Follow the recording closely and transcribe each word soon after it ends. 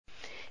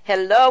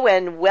Hello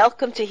and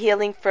welcome to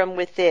Healing from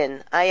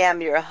Within. I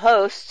am your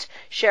host,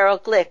 Cheryl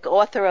Glick,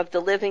 author of The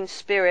Living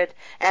Spirit,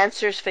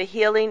 Answers for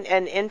Healing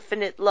and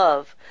Infinite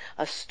Love,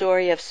 a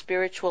story of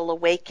spiritual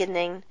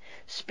awakening,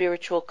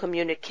 spiritual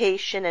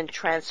communication and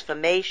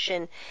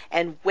transformation,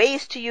 and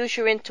ways to use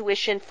your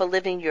intuition for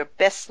living your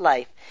best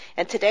life.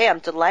 And today I'm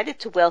delighted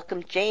to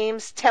welcome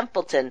James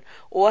Templeton,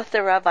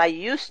 author of I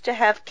Used to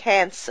Have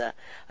Cancer,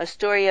 a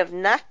story of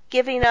not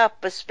giving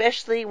up,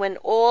 especially when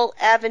all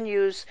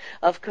avenues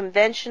of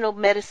conventional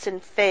medicine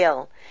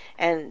fail,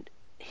 and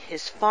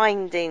his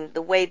finding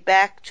the way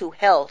back to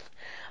health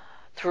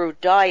through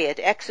diet,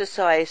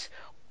 exercise,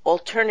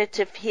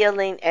 alternative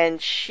healing, and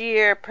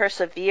sheer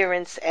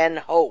perseverance and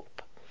hope.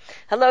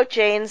 Hello,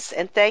 James,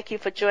 and thank you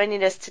for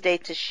joining us today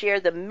to share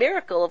the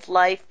miracle of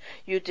life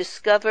you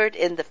discovered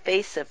in the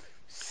face of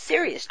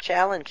serious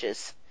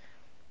challenges.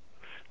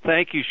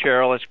 Thank you,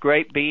 Cheryl. It's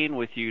great being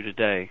with you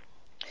today.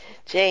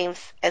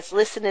 James, as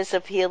listeners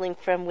of Healing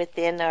from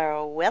Within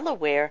are well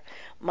aware,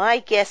 my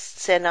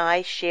guests and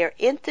I share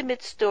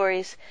intimate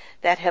stories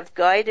that have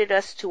guided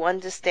us to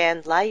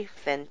understand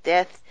life and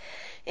death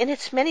in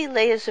its many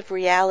layers of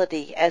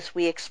reality as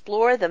we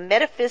explore the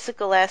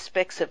metaphysical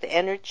aspects of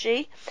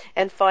energy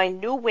and find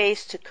new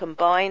ways to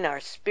combine our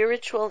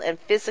spiritual and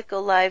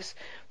physical lives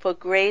for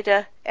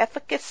greater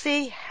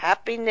efficacy,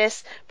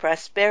 happiness,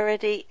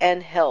 prosperity,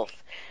 and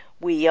health.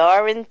 We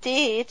are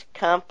indeed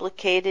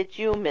complicated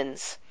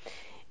humans.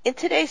 In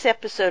today's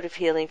episode of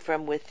Healing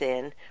from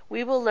Within,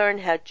 we will learn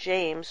how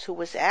James, who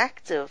was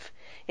active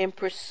in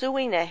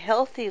pursuing a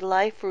healthy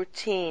life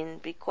routine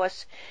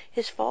because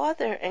his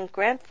father and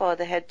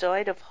grandfather had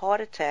died of heart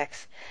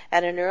attacks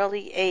at an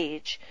early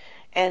age,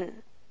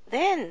 and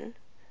then,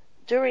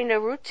 during a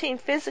routine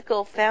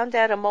physical, found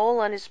out a mole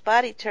on his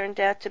body turned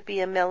out to be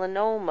a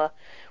melanoma,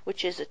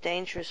 which is a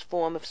dangerous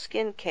form of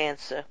skin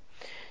cancer.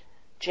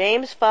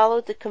 James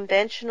followed the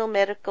conventional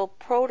medical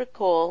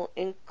protocol,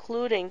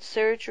 including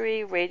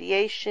surgery,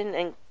 radiation,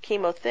 and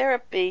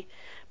chemotherapy,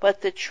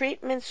 but the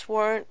treatments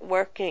weren't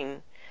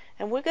working.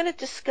 And we're going to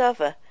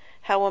discover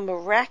how a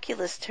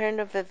miraculous turn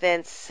of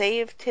events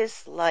saved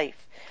his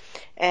life,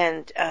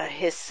 and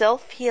his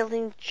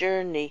self-healing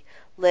journey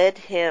led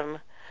him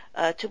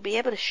to be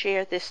able to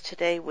share this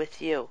today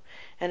with you.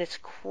 And it's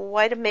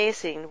quite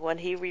amazing when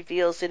he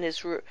reveals in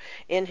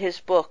his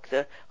book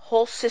the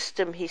whole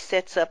system he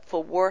sets up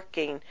for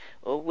working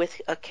with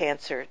a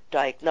cancer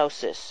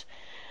diagnosis.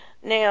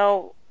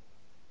 Now,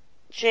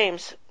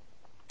 James,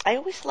 I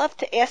always love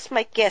to ask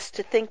my guests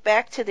to think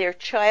back to their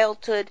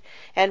childhood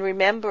and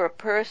remember a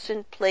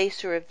person,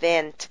 place, or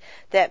event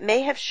that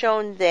may have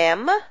shown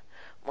them,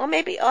 or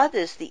maybe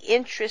others, the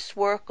interest,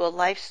 work, or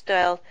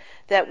lifestyle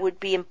that would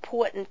be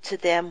important to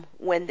them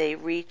when they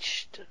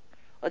reached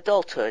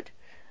adulthood.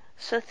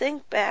 So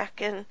think back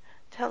and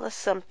tell us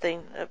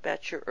something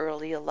about your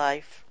earlier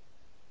life.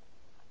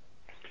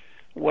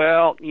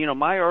 Well,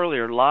 my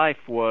earlier life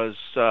was,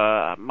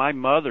 my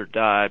mother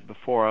died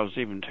before I was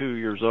even 2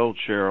 years old,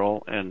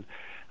 Cheryl, and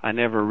I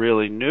never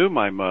really knew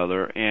my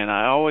mother, and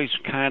I always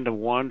kind of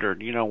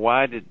wondered,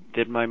 why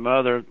did my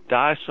mother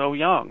die so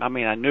young? I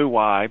mean, I knew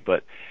why,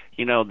 but,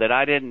 that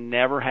I didn't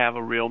never have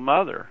a real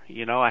mother.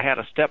 I had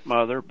a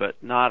stepmother, but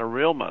not a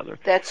real mother.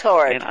 That's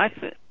hard. And I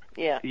think,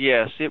 yeah.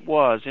 Yes, it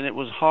was, and it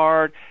was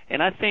hard,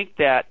 and I think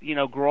that,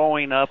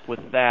 growing up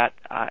with that,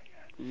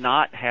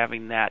 not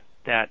having that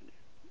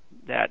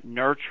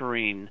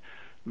nurturing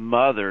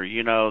mother,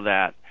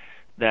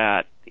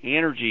 that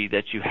energy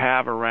that you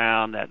have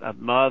around that a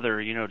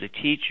mother, to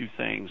teach you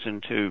things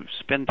and to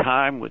spend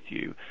time with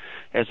you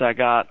as I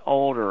got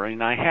older.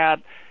 And I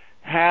had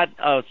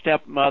a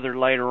stepmother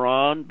later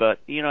on, but,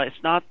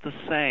 it's not the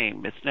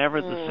same. It's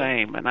never the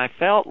same. And I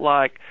felt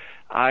like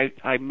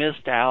I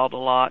missed out a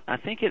lot. I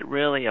think it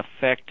really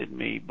affected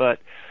me, but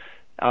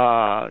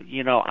I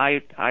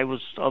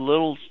was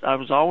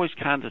always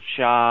kind of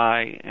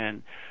shy,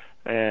 and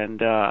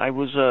I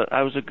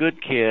was a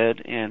good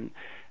kid, and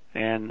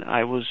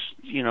I was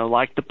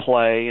liked to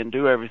play and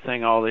do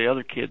everything all the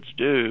other kids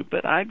do.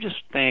 But I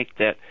just think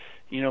that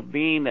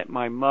being that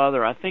my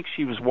mother, I think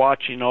she was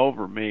watching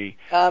over me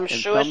I'm in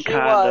sure some she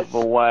kind was. of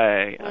a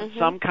way, Mm-hmm.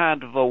 some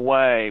kind of a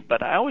way.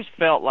 But I always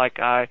felt like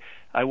I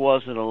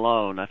wasn't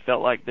alone. I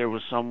felt like there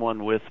was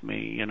someone with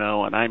me, and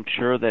I'm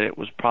sure that it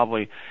was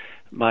probably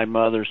my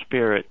mother's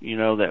spirit,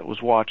 that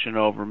was watching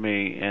over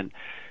me.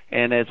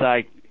 And as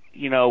I,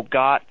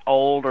 got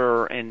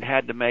older and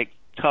had to make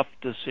tough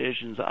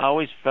decisions, I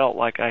always felt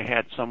like I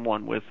had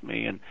someone with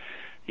me. And,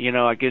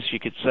 I guess you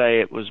could say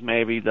it was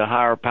maybe the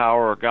higher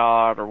power or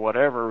God or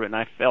whatever, and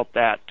I felt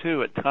that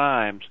too at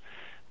times.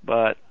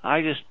 But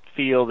I just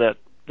feel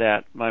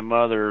that my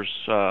mother's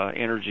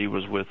energy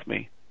was with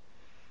me.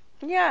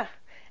 Yeah.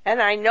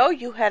 And I know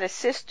you had a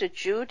sister,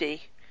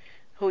 Judy,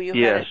 who you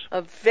Yes. had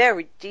a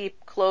very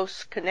deep,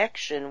 close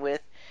connection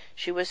with.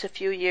 She was a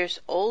few years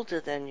older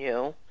than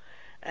you,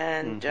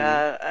 and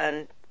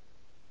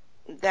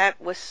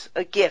that was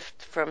a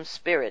gift from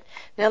Spirit.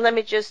 Now, let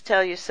me just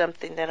tell you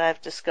something that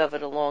I've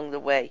discovered along the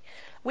way.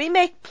 We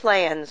make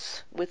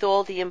plans with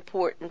all the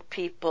important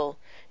people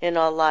in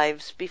our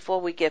lives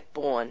before we get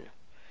born,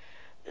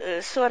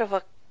 sort of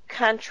a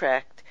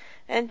contract.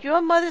 And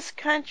your mother's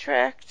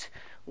contract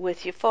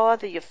with your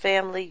father, your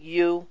family,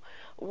 you,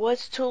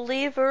 was to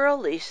leave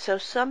early so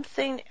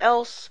something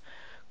else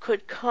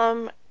could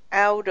come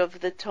out of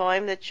the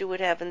time that you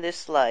would have in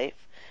this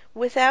life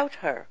without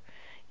her.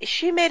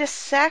 She made a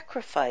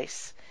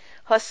sacrifice.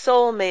 Her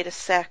soul made a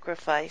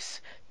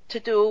sacrifice to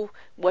do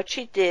what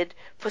she did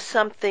for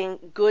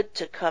something good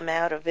to come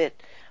out of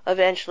it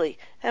eventually.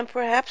 And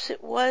perhaps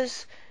it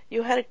was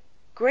you had a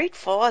great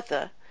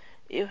father,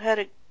 you had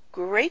a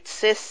great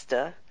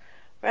sister,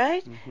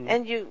 right? Hmm.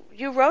 And you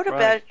wrote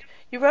Right.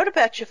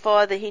 about your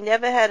father. He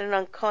never had an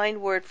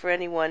unkind word for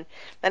anyone,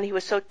 and he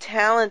was so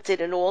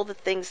talented in all the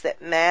things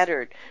that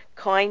mattered: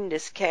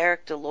 kindness,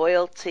 character,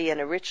 loyalty,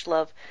 and a rich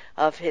love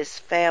of his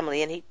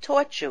family. And he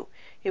taught you.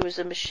 He was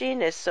a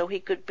machinist, so he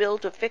could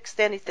build or fix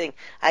anything.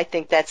 I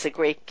think that's a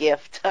great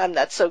gift. I'm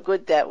not so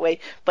good that way,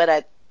 but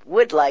I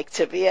would like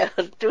to be able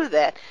to do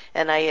that,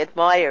 and I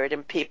admire it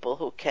in people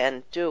who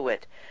can do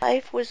it.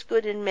 Life was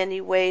good in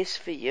many ways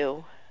for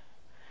you,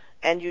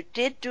 and you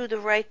did do the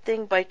right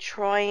thing by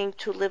trying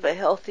to live a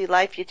healthy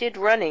life. You did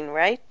running,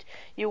 right?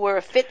 You were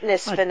a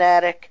fitness I,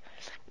 fanatic.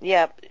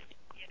 Yeah.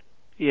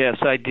 yes,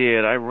 I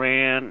did. I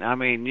ran. I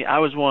mean, I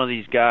was one of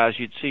these guys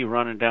you'd see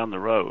running down the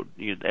road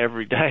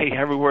every day,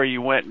 everywhere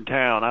you went in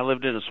town. I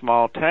lived in a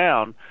small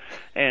town,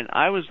 and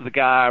I was the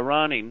guy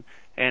running.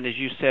 And as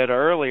you said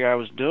earlier, I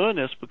was doing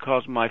this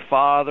because my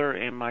father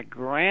and my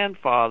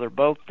grandfather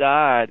both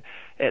died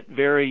at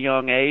very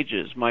young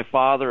ages. My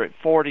father at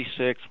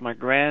 46, my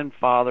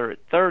grandfather at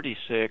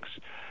 36,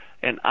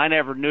 and I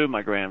never knew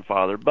my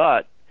grandfather,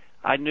 but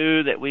I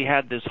knew that we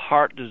had this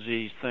heart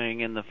disease thing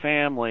in the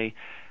family,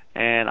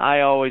 and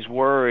I always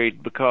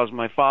worried because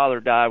my father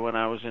died when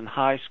I was in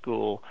high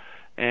school,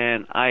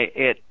 and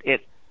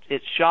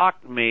it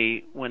shocked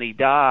me when he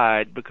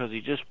died because he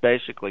just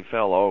basically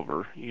fell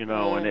over, and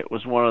Mm. it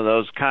was one of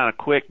those kind of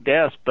quick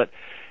deaths, but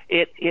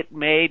it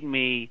made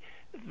me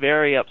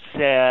very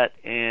upset,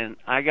 and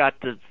I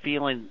got to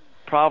feeling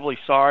probably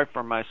sorry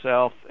for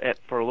myself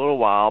for a little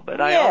while,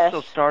 but I also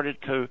Yes. started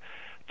to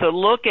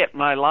look at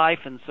my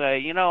life and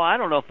say, I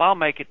don't know if I'll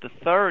make it to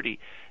 30.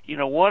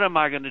 What am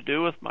I going to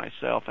do with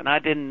myself? And I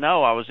didn't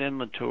know. I was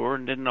immature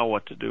and didn't know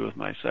what to do with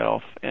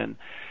myself, and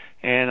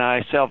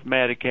I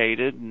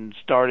self-medicated and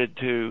started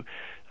to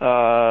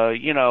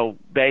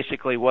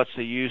basically what's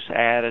the use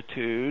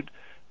attitude,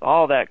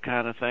 all that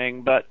kind of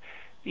thing. But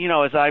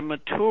as I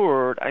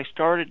matured, I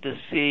started to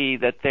see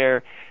that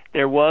there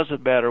was a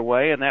better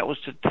way, and that was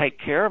to take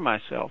care of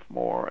myself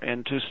more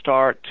and to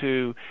start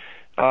to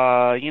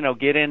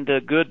get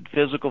into good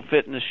physical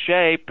fitness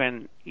shape.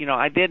 And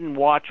I didn't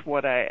watch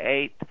what I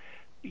ate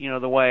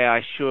the way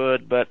I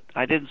should, but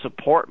I didn't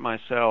support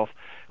myself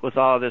with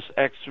all this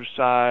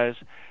exercise.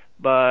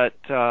 But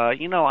I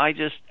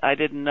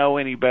didn't know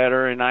any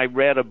better, and I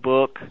read a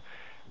book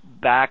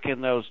back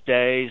in those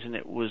days, and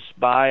it was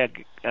by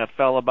a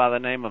fellow by the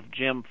name of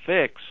Jim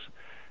Fixx,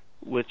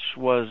 which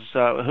was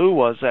who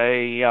was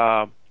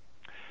a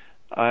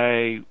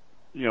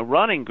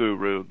running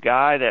guru,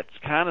 guy that's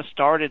kind of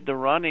started the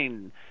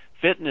running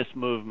fitness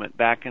movement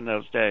back in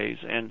those days.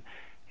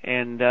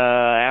 And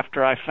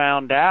after I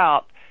found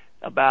out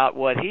about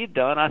what he'd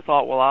done, I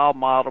thought, well, I'll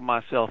model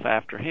myself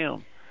after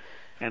him,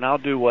 and I'll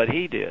do what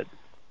he did.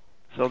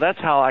 So that's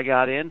how I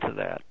got into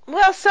that.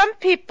 Well, some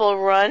people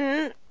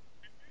run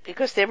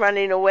because they're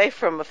running away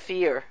from a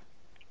fear.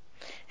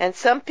 And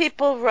some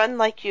people run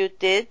like you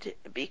did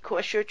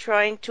because you're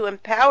trying to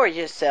empower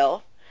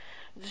yourself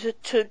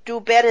to do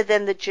better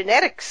than the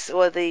genetics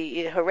or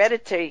the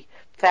hereditary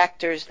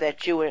factors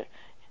that you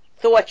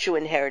thought you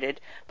inherited.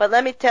 But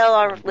let me tell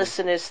our Mm-hmm.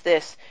 listeners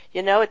this.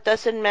 It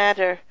doesn't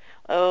matter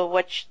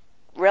what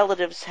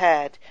relatives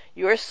had.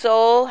 Your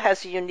soul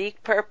has a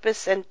unique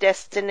purpose and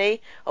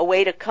destiny, a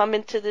way to come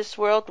into this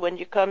world when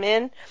you come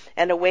in,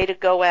 and a way to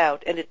go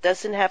out. And it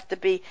doesn't have to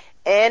be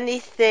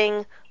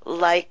anything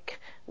like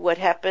what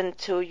happened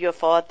to your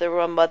father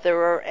or mother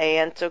or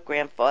aunt or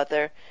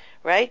grandfather,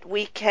 right?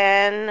 We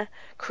can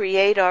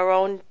create our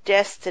own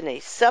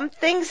destiny. Some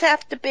things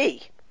have to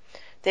be.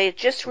 They're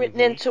just written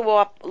Mm-hmm. into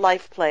our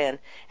life plan.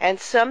 And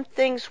some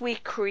things we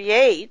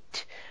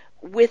create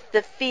with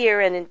the fear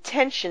and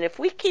intention. If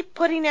we keep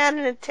putting out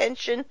an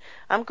intention,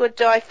 I'm going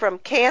to die from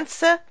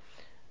cancer,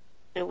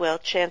 well,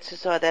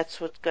 chances are that's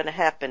what's going to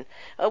happen.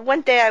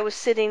 One day I was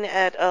sitting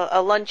at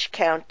a lunch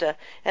counter,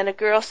 and a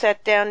girl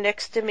sat down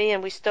next to me,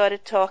 and we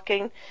started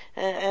talking,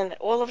 and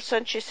all of a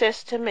sudden she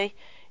says to me,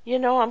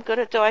 I'm going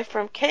to die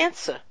from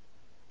cancer.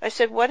 I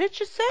said, what did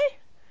you say?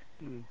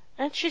 Mm.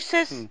 And she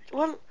says, Mm.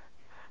 well,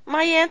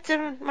 my aunt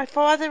and my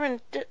father, and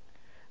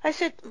I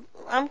said,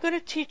 I'm going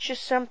to teach you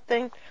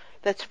something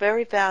that's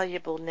very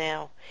valuable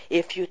now.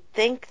 If you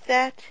think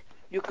that,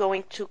 you're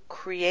going to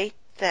create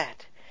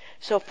that.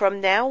 So from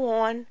now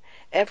on,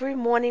 Every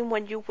morning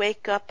when you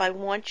wake up, I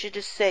want you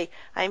to say,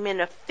 I'm in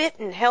a fit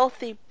and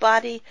healthy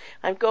body.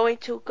 I'm going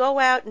to go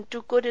out and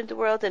do good in the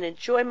world and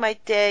enjoy my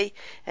day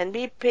and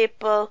meet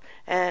people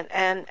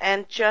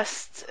and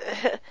just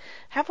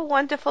have a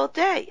wonderful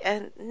day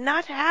and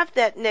not have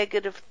that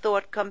negative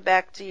thought come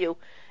back to you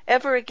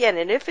ever again.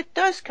 And if it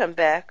does come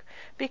back,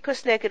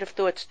 because negative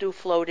thoughts do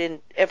float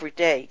in every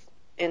day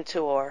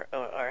into our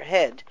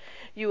head,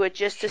 you are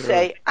just to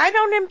say, I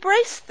don't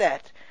embrace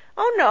that.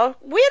 Oh no,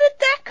 where did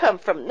that come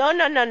from?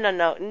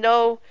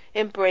 No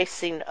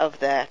embracing of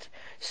that.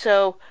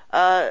 So,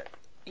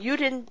 you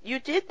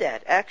did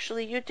that.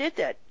 Actually, you did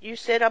that. You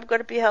said, I'm going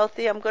to be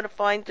healthy, I'm going to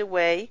find a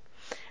way,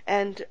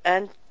 and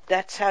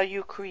that's how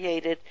you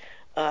created,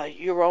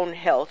 your own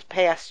health,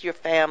 past your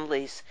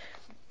family's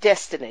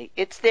destiny.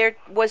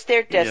 Was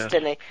their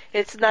destiny.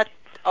 Yes. It's not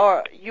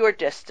your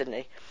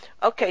destiny.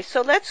 Okay,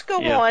 so let's go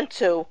on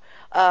to,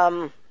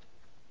 now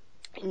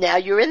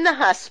you're in the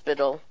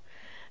hospital,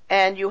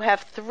 and you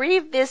have 3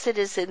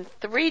 visitors in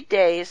 3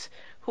 days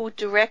who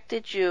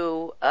directed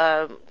you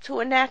to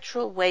a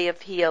natural way of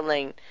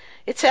healing.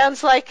 It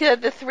sounds like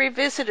the 3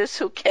 visitors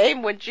who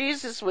came when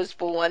Jesus was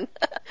born.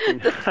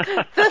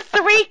 the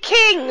 3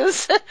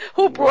 kings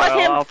who brought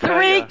him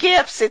 3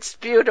 gifts. It's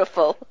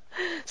beautiful.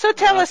 So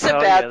tell us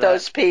about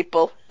those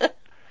people.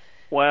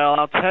 Well,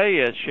 I'll tell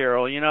you,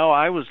 Cheryl,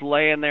 I was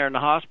laying there in the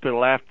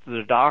hospital after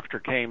the doctor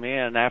came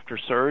in after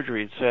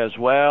surgery and says,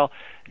 well,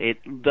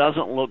 it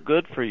doesn't look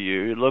good for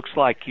you. It looks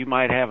like you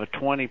might have a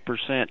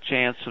 20%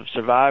 chance of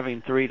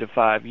surviving 3 to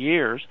 5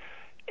 years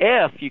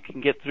if you can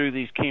get through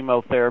these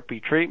chemotherapy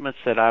treatments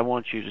that I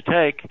want you to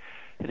take.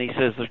 And he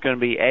says there's going to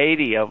be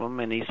 80 of them,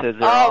 and he says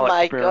they're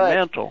all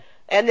experimental. God.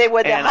 And they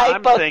were the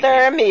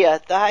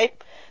hypothermia,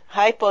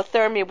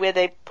 hypothermia where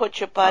they put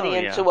your body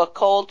into a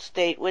cold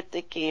state with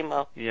the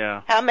chemo.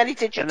 Yeah. How many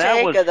did you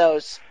take of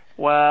those?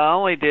 Well, I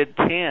only did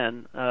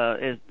 10.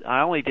 I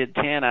only did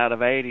 10 out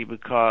of 80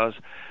 because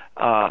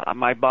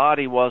my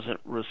body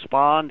wasn't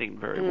responding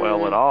very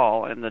well at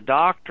all. And the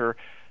doctor,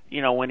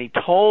 when he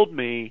told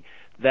me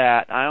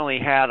that I only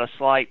had a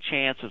slight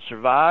chance of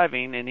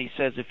surviving, and he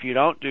says if you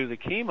don't do the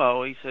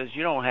chemo, he says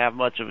you don't have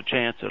much of a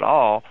chance at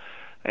all.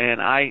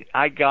 And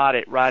I got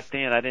it right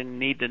then. I didn't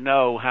need to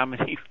know how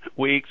many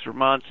weeks or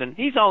months. And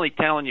he's only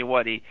telling you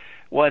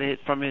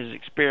from his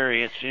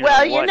experience,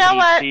 what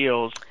he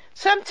feels.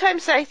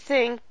 Sometimes I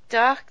think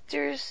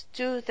doctors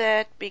do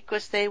that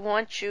because they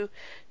want you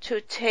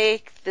to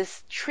take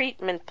this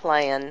treatment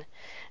plan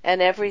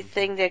and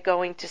everything they're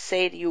going to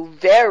say to you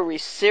very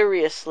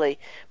seriously.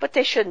 But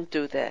they shouldn't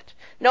do that.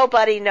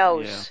 Nobody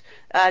knows.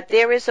 Yeah.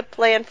 There is a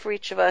plan for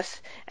each of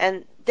us,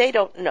 and they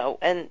don't know.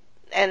 And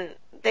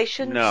they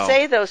shouldn't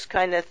say those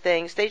kind of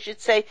things. They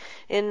should say,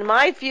 in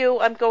my view,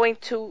 I'm going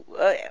to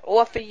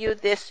offer you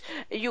this.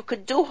 You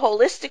could do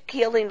holistic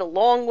healing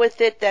along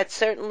with it. That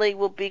certainly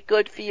will be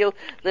good for you.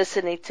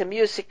 Listening to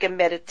music and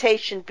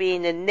meditation,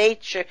 being in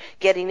nature,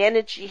 getting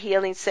energy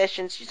healing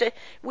sessions. You say,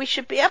 we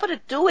should be able to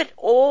do it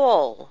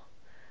all.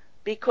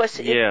 Because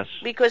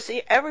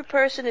every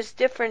person is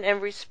different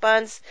and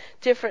responds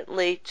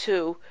differently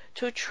to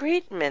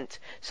treatment.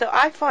 So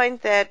I find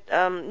that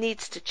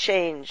needs to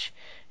change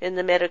in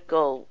the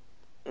medical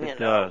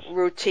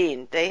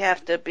routine. They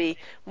have to be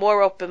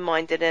more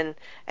open-minded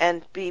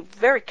and be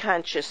very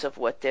conscious of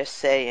what they're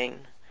saying.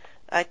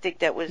 I think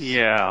that was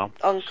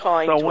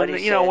unkind.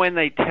 So when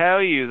they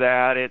tell you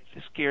that, it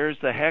scares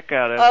the heck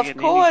out of you, and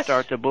then you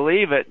start to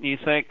believe it, and you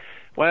think,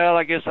 well,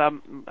 I guess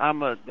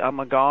I'm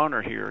a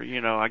goner here.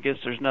 I guess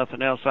there's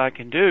nothing else I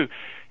can do,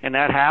 and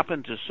that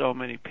happened to so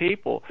many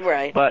people.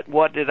 Right. But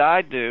what did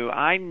I do?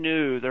 I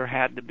knew there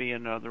had to be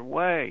another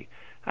way.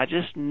 I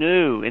just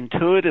knew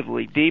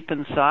intuitively deep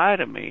inside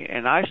of me,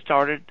 and I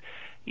started,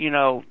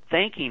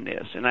 thinking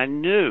this, and I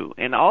knew,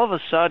 and all of a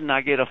sudden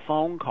I get a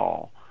phone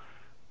call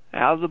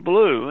out of the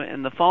blue,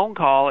 and the phone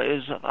call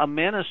is a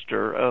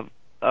minister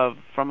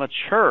from a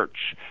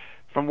church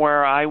from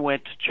where I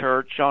went to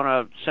church on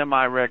a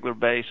semi-regular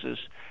basis.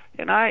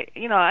 And I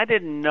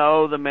didn't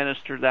know the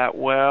minister that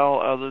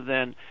well, other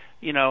than,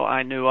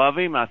 I knew of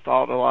him, I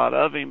thought a lot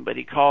of him, but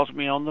he calls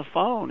me on the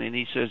phone and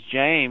he says,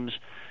 James,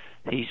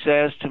 he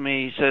says to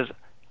me,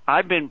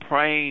 I've been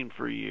praying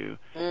for you,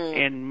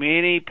 and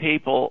many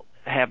people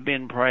have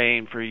been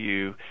praying for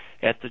you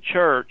at the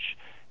church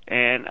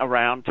and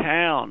around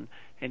town.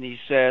 And he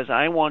says,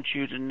 I want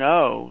you to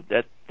know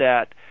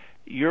that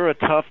you're a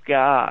tough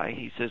guy.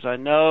 He says, I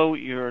know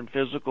you're in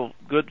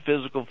good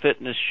physical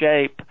fitness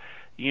shape,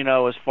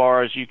 as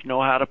far as you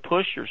know how to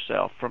push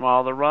yourself from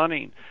all the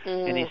running.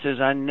 And he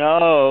says, I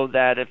know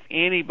that if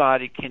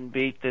anybody can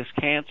beat this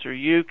cancer,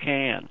 you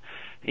can.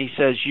 He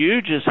says,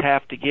 you just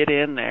have to get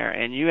in there,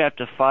 and you have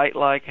to fight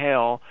like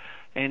hell.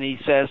 And he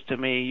says to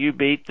me, you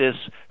beat this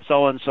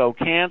so-and-so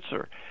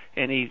cancer.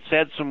 And he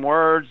said some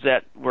words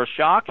that were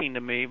shocking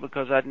to me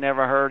because I'd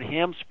never heard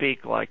him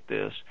speak like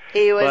this.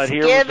 He was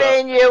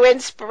giving you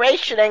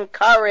inspiration and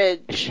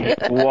courage. He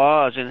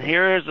was. And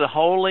here is the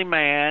holy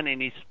man, and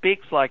he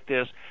speaks like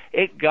this.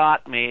 It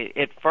got me.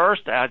 At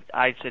first,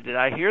 I said, did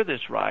I hear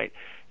this right?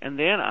 And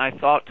then I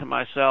thought to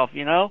myself,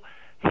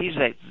 he's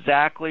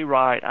exactly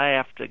right. I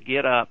have to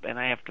get up and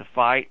I have to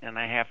fight and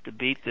I have to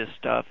beat this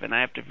stuff and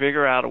I have to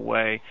figure out a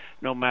way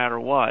no matter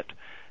what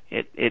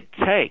it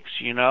takes,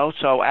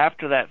 So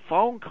after that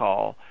phone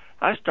call,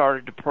 I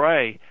started to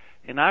pray.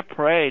 And I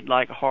prayed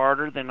like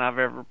harder than I've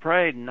ever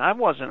prayed. And I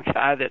wasn't a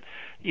guy that,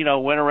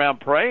 went around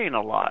praying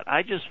a lot.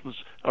 I just was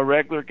a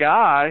regular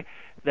guy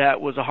that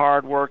was a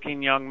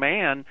hard-working young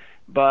man.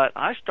 But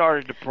I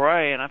started to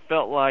pray, and I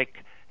felt like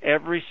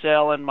every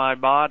cell in my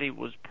body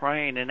was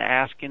praying and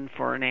asking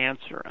for an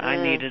answer. I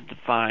needed to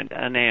find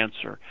an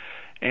answer.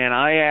 And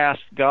I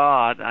asked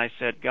God, I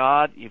said,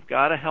 God, you've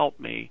got to help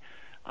me.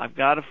 I've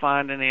got to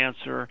find an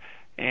answer.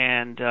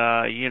 And,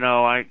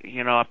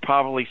 I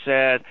probably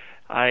said,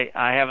 I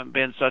haven't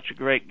been such a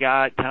great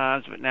guy at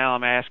times, but now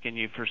I'm asking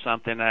you for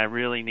something. I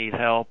really need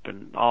help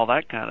and all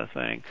that kind of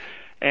thing.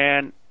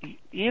 And,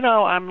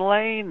 I'm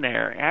laying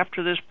there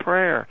after this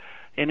prayer,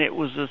 and it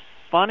was the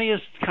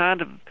funniest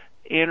kind of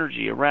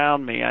energy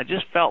around me. I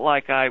just felt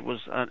like I was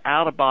an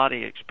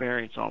out-of-body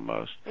experience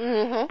almost.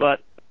 Mm-hmm.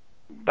 But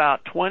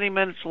about 20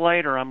 minutes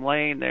later, I'm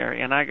laying there,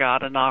 and I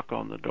got a knock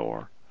on the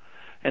door.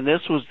 And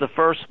this was the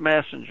first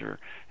messenger.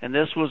 And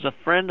this was a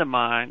friend of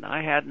mine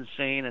I hadn't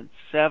seen in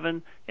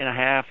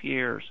 7.5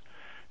 years.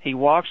 He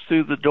walks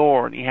through the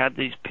door, and he had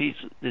this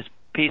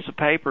piece of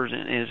papers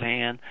in his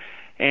hand.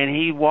 And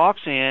he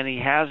walks in, he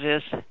has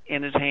this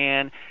in his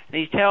hand, and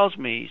he tells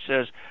me, he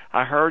says,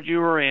 I heard you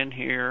were in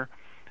here.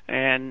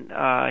 And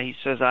he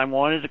says, I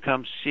wanted to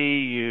come see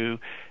you.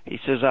 He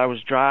says, I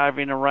was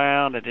driving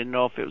around. I didn't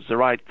know if it was the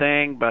right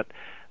thing, but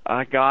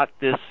I got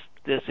this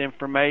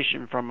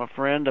information from a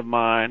friend of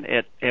mine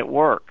at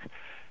work,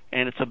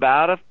 and it's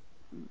about a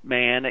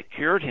man that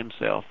cured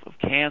himself of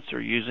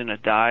cancer using a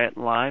diet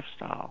and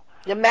lifestyle.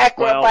 The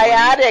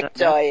macrobiotic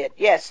diet,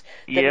 yes.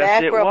 The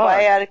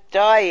macrobiotic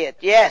diet,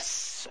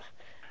 yes.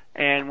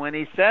 And when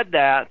he said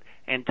that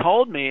and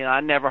told me, I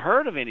never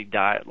heard of any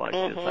diet like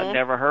this. I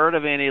never heard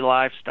of any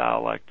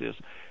lifestyle like this.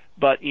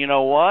 But you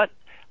know what?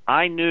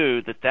 I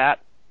knew that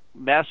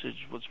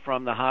message was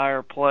from the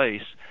higher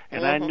place.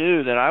 And I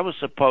knew that I was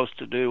supposed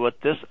to do what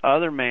this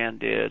other man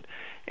did.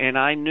 And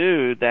I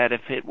knew that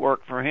if it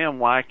worked for him,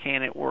 why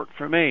can't it work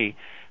for me?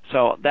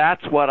 So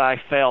that's what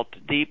I felt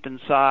deep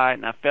inside.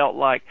 And I felt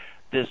like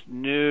this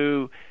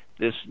new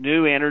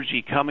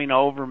energy coming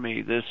over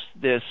me, this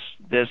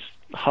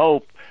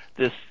hope,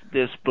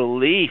 this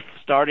belief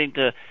starting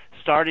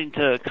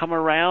to come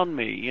around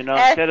me,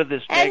 instead of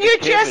this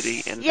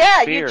negativity and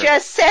fear. You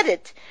just said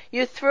it.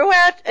 You threw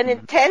out an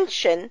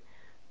intention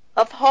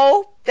of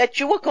hope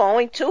that you were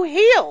going to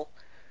heal.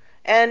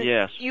 And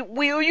yes.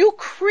 you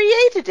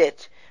created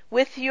it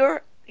with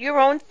your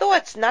own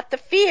thoughts, not the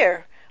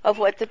fear of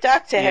what the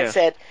doctor had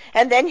said.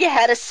 And then you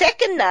had a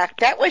second knock.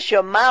 That was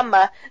your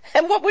mama.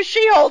 And what was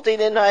she holding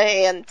in her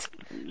hand?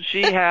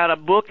 She had a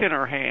book in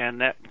her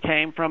hand that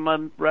came from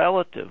a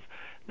relative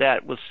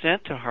that was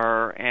sent to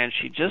her, and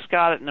she just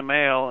got it in the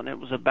mail, and it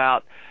was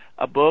about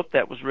a book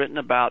that was written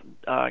about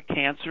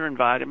cancer and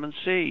vitamin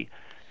C.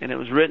 And it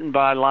was written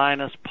by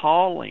Linus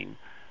Pauling.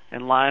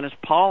 And Linus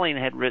Pauling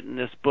had written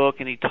this book,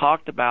 and he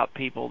talked about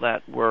people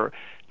that were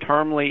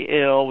terminally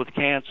ill with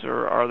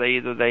cancer, or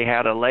they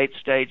had a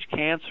late-stage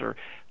cancer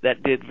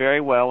that did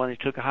very well, and they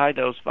took a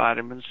high-dose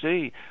vitamin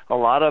C. A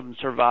lot of them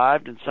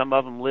survived, and some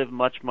of them lived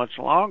much, much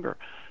longer.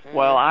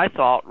 Well, I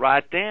thought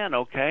right then,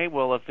 okay,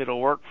 well, if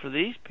it'll work for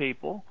these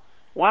people,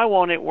 why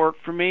won't it work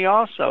for me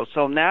also?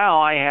 So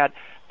now I had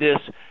this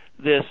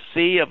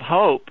sea of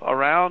hope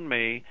around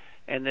me,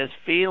 and this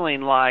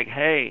feeling like,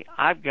 hey,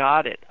 I've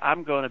got it.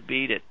 I'm going to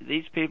beat it.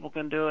 These people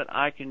can do it.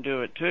 I can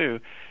do it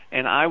too.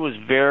 And I was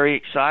very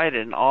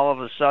excited, and all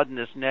of a sudden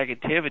this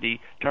negativity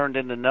turned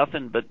into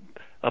nothing but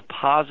a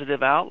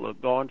positive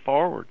outlook going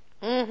forward.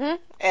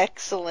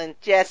 Excellent,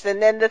 yes.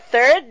 And then the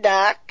third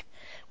knock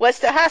was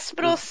the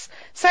hospital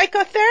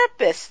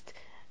psychotherapist,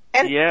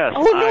 and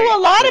who knew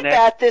a lot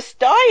about this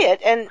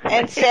diet,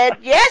 and said,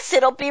 yes,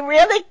 it'll be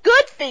really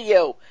good for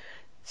you.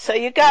 So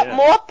you got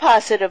more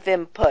positive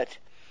input.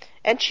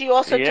 And she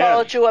also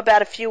told you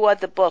about a few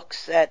other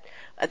books that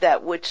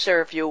would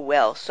serve you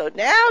well. So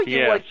now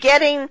you were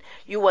getting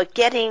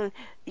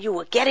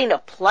a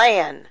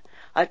plan,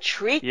 a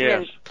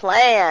treatment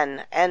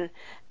plan, and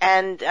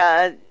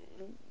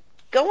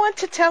go on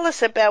to tell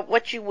us about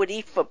what you would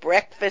eat for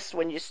breakfast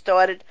when you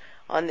started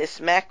on this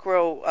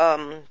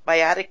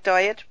macrobiotic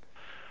diet.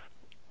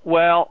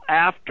 Well,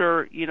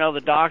 after,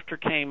 the doctor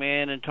came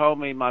in and told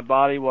me my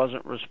body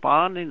wasn't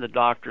responding, the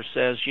doctor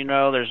says,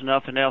 there's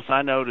nothing else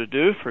I know to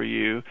do for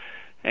you.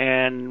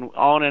 And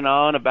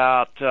on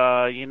about,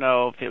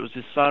 if it was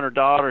his son or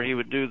daughter, he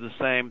would do the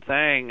same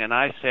thing. And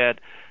I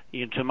said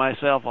to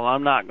myself, well,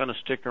 I'm not going to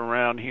stick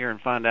around here and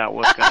find out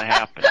what's going to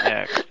happen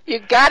next. You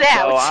got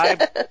out. So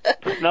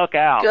I snuck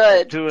out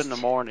at 2 in the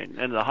morning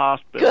in the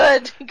hospital.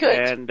 Good.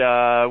 And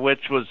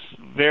which was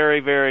very,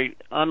 very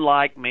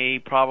unlike me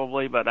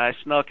probably, but I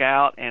snuck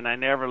out and I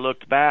never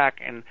looked back.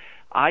 And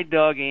I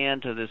dug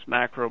into this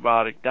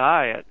macrobiotic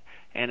diet,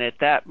 And at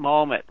that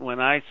moment, when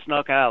I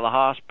snuck out of the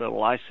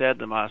hospital, I said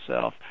to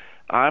myself,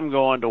 I'm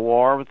going to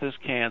war with this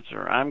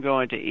cancer. I'm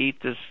going to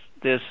eat this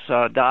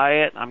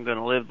diet. I'm going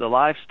to live the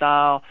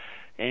lifestyle,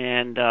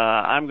 and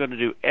I'm going to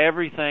do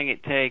everything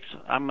it takes.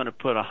 I'm going to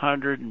put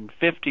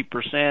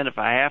 150% if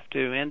I have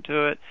to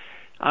into it.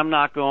 I'm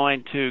not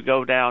going to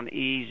go down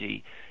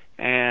easy.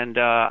 And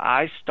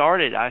I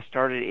started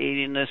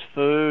eating this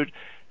food,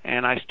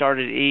 and I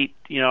started to eat,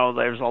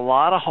 there's a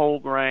lot of whole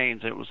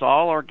grains. It was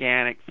all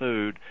organic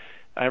food.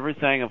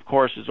 Everything, of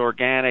course, is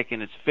organic,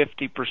 and it's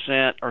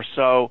 50% or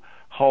so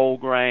whole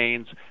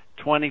grains,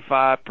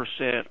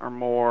 25% or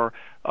more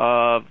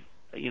of,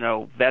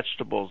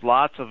 vegetables,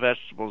 lots of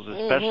vegetables,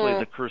 especially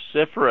the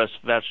cruciferous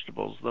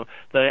vegetables,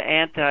 the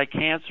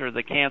anti-cancer,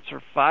 the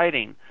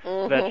cancer-fighting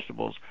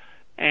vegetables.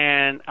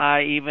 And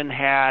I even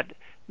had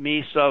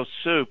miso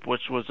soup,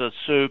 which was a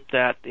soup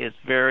that is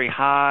very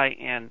high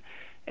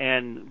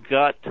in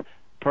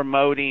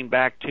gut-promoting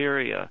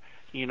bacteria,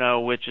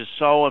 which is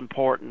so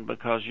important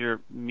because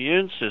your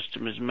immune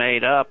system is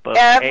made up of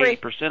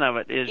 80% of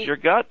it is your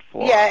gut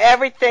flora. Yeah,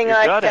 everything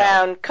I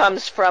found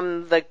comes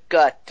from the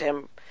gut.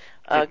 And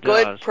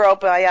good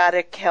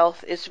probiotic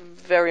health is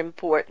very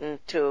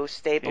important to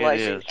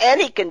stabilizing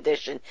any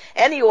condition,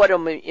 any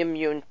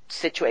autoimmune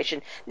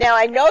situation. Now,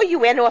 I know you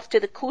went off to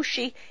the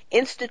Kushi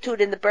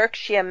Institute in the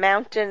Berkshire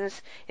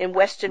Mountains in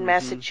western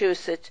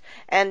Massachusetts,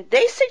 and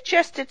they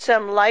suggested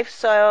some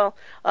lifestyle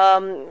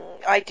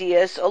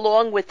ideas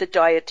along with the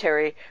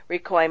dietary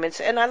requirements.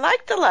 And I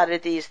liked a lot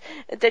of these,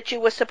 that you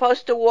were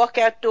supposed to walk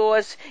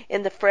outdoors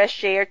in the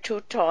fresh air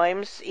 2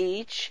 times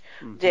each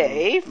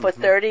day for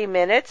 30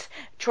 minutes,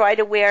 try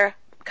to wear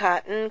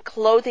cotton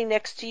clothing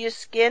next to your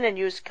skin and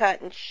use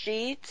cotton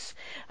sheets.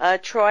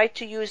 Try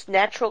to use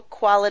natural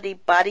quality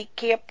body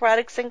care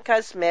products and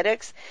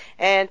cosmetics,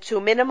 and to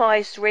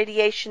minimize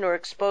radiation or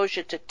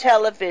exposure to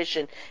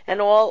television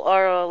and all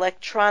our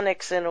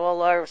electronics and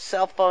all our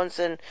cell phones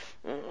and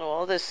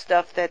all this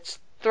stuff that's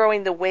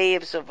throwing the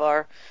waves of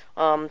our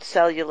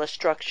cellular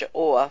structure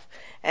off,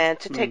 and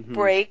to take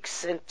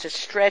breaks and to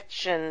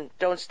stretch and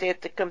don't stay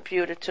at the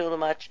computer too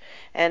much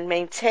and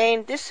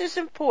maintain. This is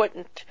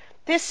important.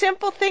 They're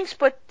simple things,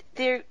 but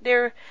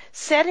they're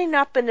setting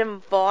up an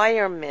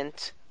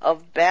environment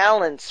of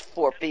balance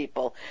for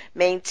people.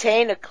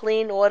 Maintain a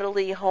clean,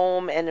 orderly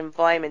home and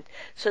environment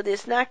so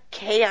there's not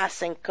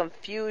chaos and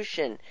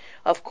confusion.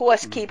 Of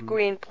course, keep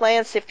green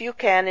plants if you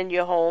can in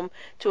your home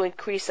to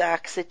increase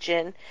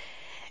oxygen.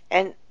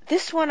 And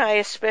this one I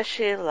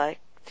especially liked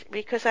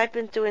because I've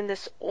been doing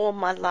this all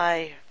my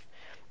life.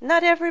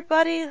 Not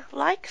everybody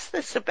likes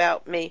this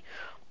about me.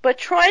 But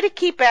try to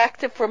keep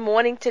active from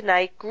morning to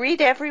night,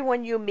 greet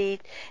everyone you meet,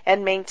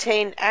 and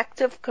maintain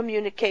active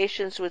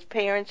communications with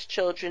parents,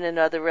 children, and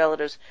other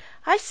relatives.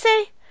 I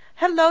say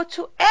hello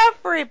to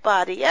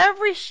everybody,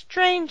 every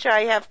stranger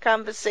I have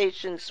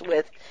conversations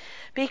with,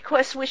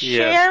 because we're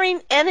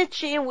sharing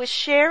energy and we're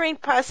sharing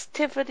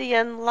positivity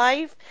in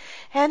life,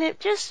 and it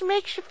just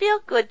makes you feel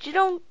good. You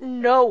don't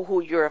know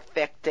who you're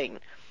affecting.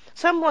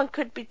 Someone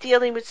could be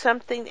dealing with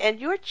something, and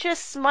you're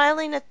just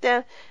smiling at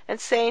them and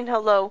saying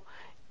hello.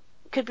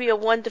 Could be a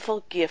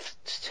wonderful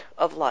gift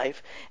of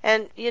life.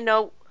 And,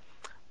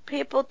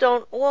 people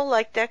don't all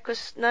like that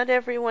because not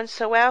everyone's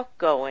so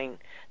outgoing.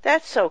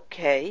 That's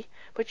okay.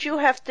 But you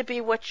have to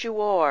be what you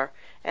are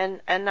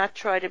and not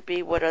try to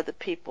be what other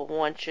people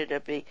want you to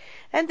be.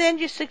 And then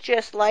you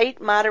suggest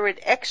light, moderate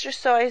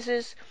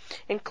exercises,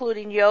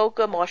 including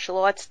yoga, martial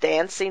arts,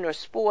 dancing, or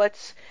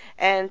sports,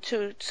 and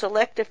to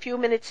select a few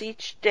minutes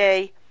each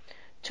day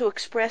to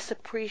express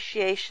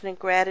appreciation and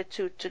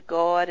gratitude to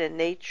God and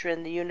nature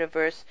and the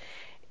universe.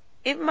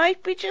 It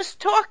might be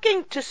just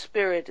talking to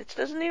spirit. It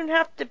doesn't even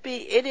have to be.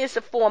 It is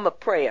a form of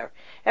prayer.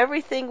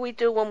 Everything we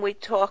do when we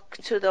talk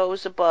to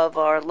those above,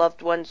 our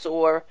loved ones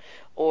or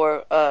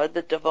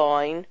the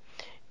divine,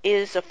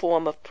 is a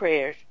form of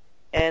prayer.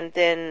 And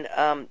then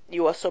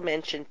you also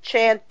mentioned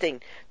chanting,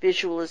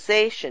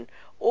 visualization,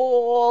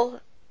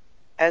 all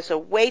as a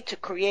way to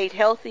create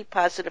healthy,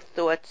 positive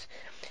thoughts.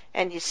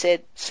 And you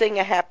said, sing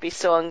a happy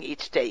song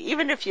each day,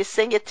 even if you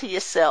sing it to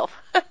yourself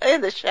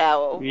in the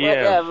shower,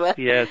 whatever.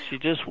 Yes, you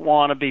just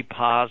want to be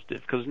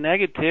positive because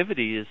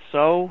negativity is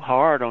so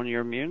hard on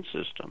your immune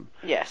system.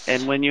 Yes.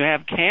 And when you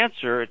have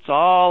cancer, it's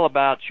all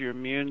about your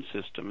immune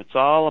system. It's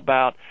all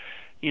about,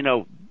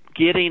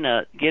 getting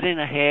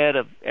ahead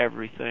of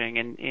everything.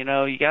 And,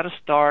 you got to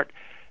start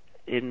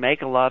and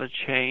make a lot of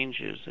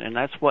changes. And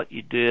that's what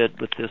you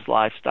did with this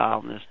lifestyle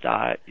and this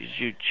diet, is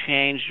you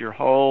changed your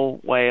whole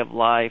way of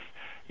life.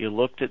 You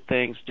looked at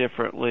things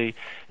differently.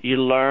 You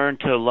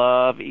learned to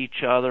love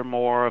each other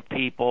more, of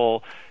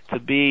people,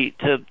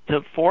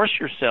 to force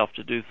yourself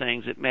to do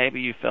things that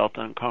maybe you felt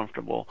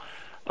uncomfortable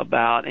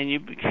about, and you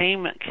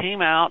came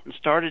out and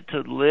started to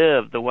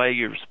live the way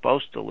you're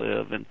supposed to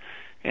live,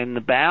 and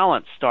the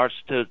balance starts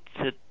to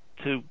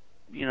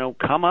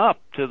come up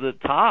to the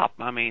top.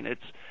 I mean,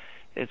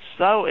 it's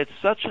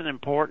such an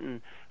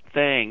important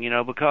thing,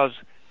 because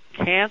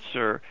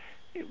cancer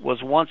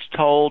was once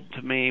told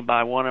to me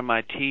by one of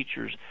my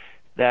teachers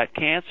that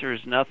cancer is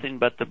nothing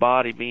but the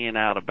body being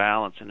out of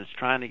balance, and it's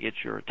trying to get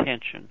your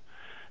attention.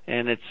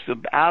 And it's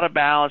out of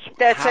balance.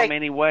 How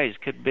many ways?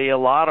 Could be a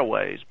lot of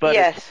ways, but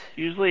it's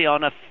usually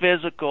on a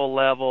physical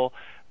level,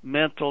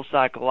 mental,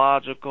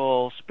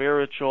 psychological,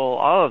 spiritual,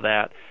 all of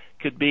that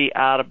could be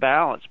out of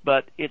balance.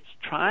 But it's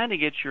trying to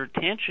get your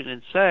attention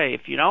and say,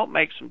 if you don't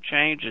make some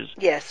changes,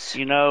 this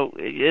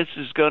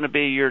is going to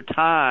be your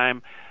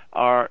time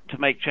or to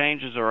make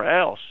changes or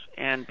else.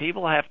 And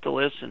people have to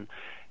listen.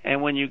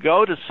 And when you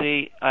go to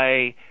see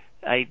a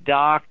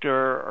doctor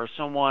or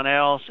someone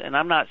else, and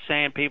I'm not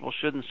saying people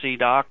shouldn't see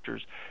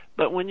doctors,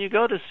 but when you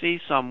go to see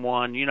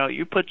someone,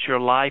 you put your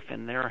life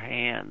in their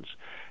hands.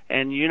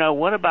 And,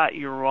 what about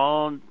your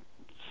own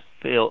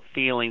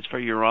feelings for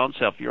your own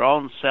self, your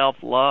own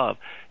self-love?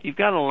 You've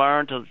got to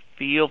learn to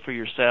feel for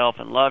yourself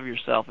and love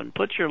yourself and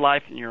put your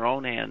life in your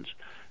own hands.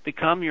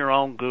 Become your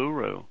own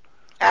guru.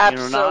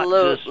 Absolutely, not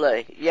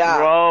just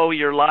throw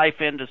your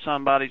life into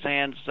somebody's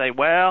hands and say,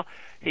 well,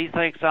 he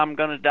thinks I'm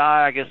going to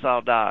die, I guess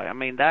I'll die. I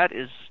mean, that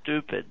is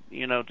stupid,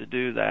 to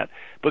do that,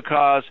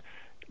 because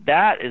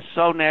that is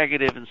so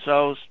negative and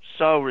so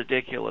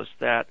ridiculous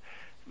that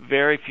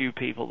very few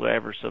people will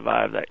ever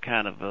survive that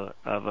kind of a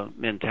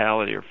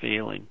mentality or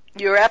feeling.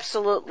 You're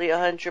absolutely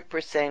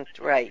 100%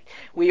 right.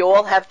 We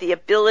all have the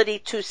ability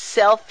to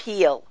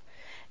self-heal,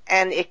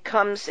 and it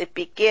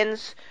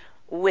begins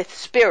with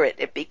spirit.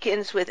 It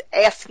begins with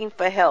asking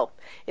for help.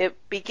 It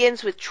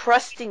begins with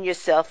trusting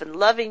yourself and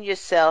loving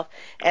yourself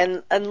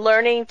and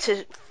learning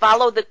to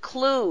follow the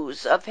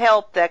clues of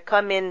help that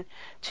come in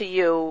to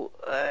you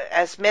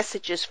as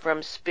messages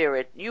from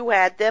spirit. You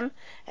had them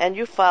and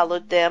you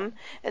followed them.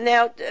 And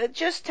now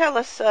just tell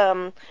us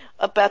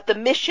about the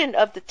mission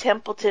of the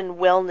Templeton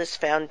Wellness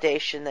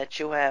Foundation that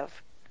you have.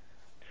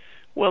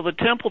 Well, the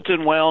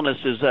Templeton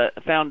Wellness is a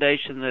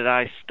foundation that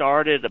I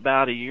started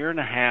about a year and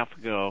a half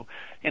ago,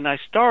 and I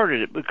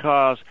started it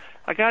because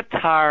I got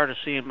tired of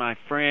seeing my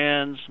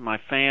friends, my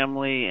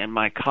family, and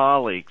my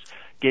colleagues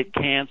get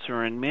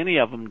cancer, and many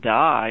of them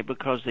die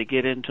because they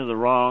get into the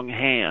wrong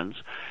hands.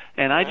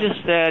 And I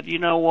just said, you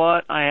know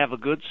what, I have a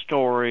good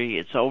story.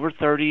 It's over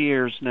 30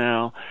 years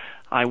now.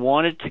 I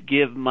wanted to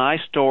give my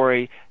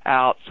story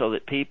out so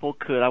that people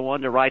could. I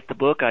wanted to write the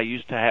book, I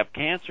Used to Have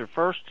Cancer,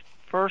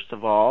 first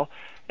of all.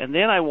 And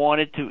then I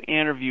wanted to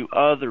interview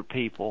other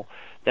people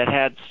that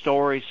had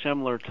stories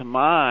similar to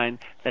mine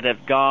that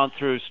have gone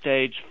through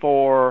stage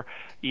 4,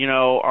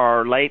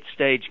 or late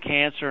stage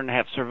cancer and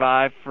have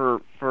survived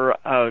for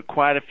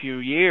quite a few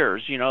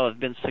years, have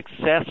been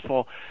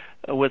successful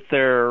with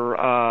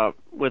their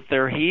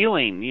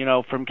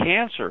healing, from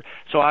cancer.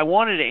 So I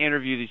wanted to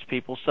interview these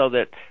people so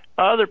that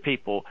other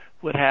people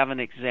would have an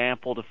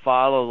example to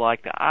follow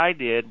like I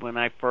did when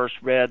I first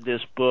read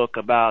this book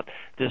about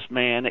this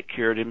man that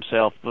cured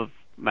himself of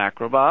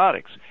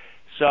macrobiotics.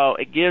 So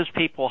it gives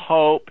people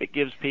hope, it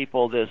gives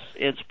people this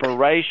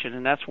inspiration,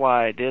 and that's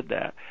why I did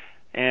that.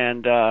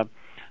 And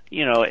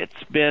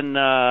it's been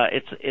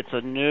it's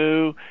a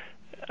new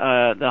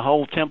the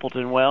whole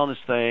Templeton Wellness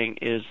thing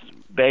is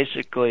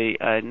basically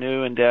a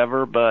new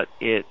endeavor, but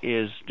it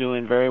is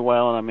doing very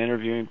well, and I'm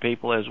interviewing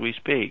people as we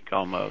speak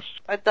almost.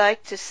 I'd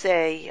like to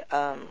say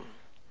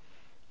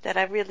that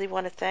I really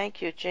want to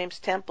thank you, James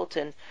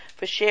Templeton,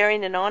 for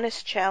sharing an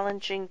honest,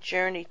 challenging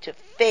journey to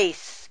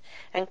face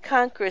and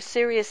conquer a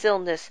serious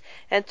illness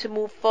and to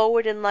move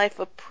forward in life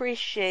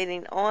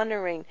appreciating,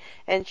 honoring,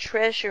 and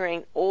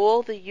treasuring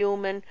all the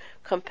human,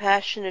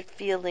 compassionate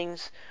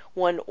feelings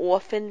one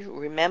often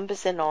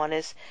remembers and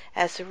honors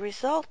as a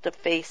result of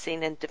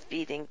facing and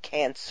defeating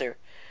cancer.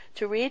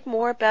 To read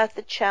more about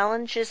the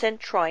challenges and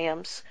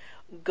triumphs,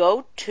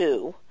 go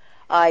to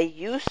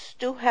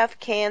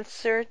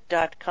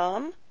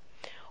IUsedToHaveCancer.com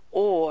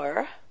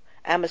or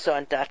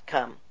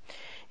Amazon.com.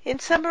 In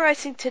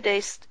summarizing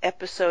today's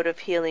episode of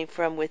Healing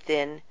from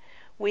Within,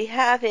 we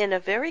have in a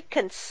very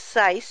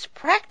concise,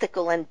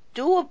 practical, and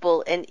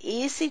doable and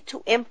easy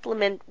to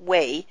implement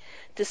way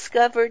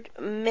discovered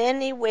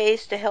many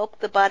ways to help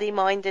the body,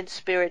 mind, and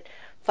spirit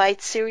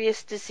fight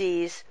serious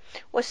disease,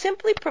 or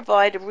simply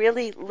provide a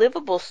really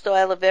livable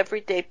style of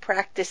everyday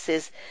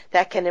practices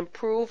that can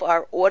improve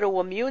our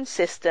autoimmune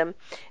system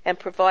and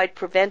provide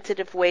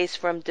preventative ways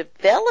from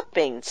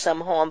developing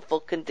some harmful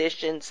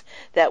conditions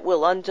that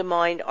will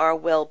undermine our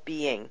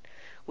well-being.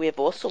 We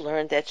have also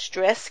learned that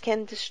stress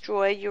can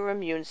destroy your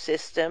immune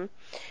system,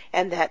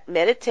 and that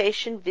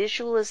meditation,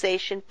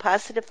 visualization,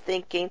 positive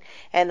thinking,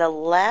 and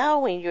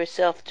allowing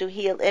yourself to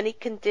heal any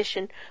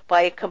condition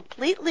by a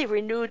completely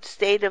renewed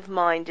state of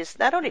mind is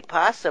not only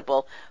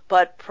possible,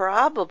 but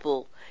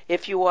probable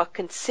if you are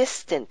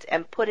consistent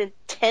and put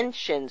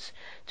intentions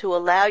to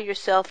allow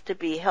yourself to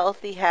be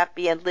healthy,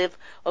 happy, and live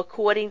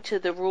according to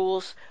the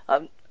rules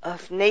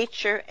of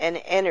nature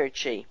and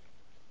energy.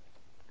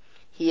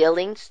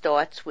 Healing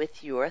starts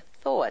with your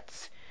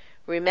thoughts.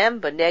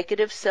 Remember,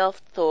 negative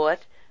self-thought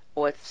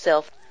or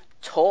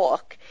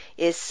talk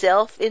is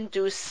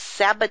self-induced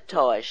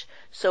sabotage,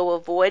 so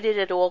avoid it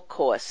at all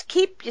costs.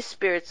 Keep your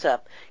spirits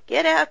up.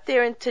 Get out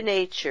there into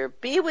nature.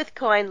 Be with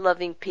kind,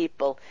 loving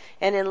people,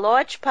 and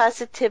enlarge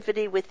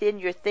positivity within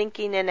your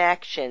thinking and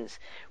actions.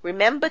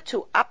 Remember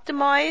to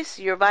optimize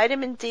your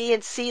vitamin D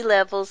and C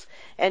levels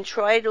and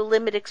try to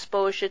limit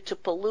exposure to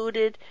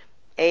polluted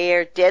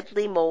air,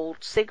 deadly mold,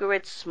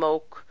 cigarette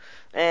smoke,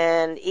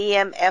 and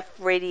EMF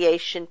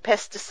radiation,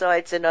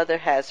 pesticides, and other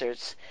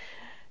hazards.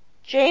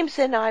 James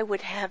and I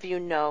would have you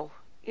know,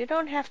 you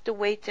don't have to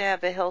wait to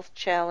have a health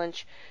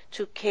challenge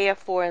to care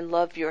for and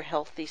love your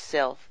healthy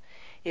self.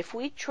 If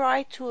we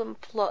try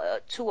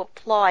to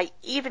apply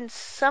even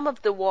some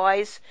of the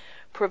wise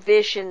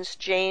provisions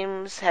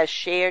James has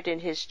shared in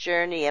his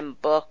journey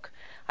and book,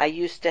 I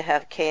Used to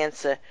Have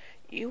Cancer,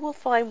 you will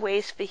find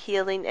ways for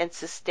healing and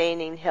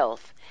sustaining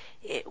health.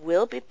 It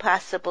will be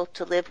possible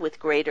to live with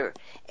greater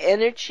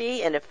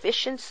energy and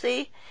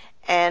efficiency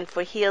and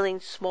for healing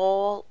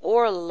small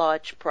or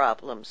large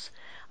problems.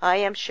 I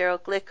am Cheryl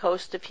Glick,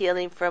 host of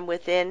Healing from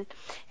Within,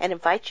 and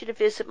invite you to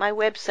visit my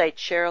website,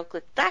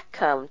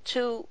 CherylGlick.com,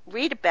 to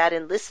read about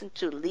and listen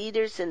to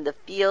leaders in the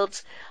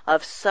fields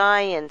of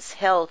science,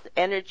 health,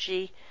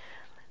 energy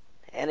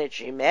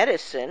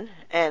medicine,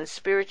 and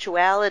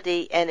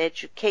spirituality and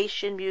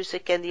education,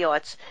 music, and the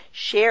arts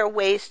share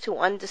ways to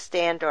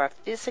understand our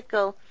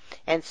physical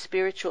and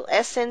spiritual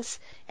essence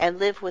and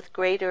live with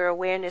greater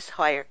awareness,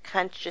 higher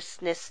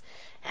consciousness,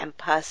 and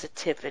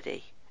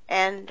positivity,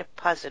 and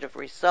positive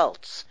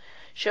results.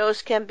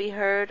 Shows can be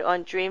heard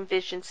on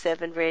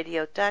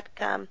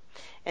DreamVision7radio.com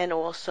and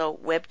also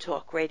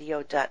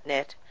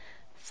webtalkradio.net.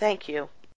 Thank you.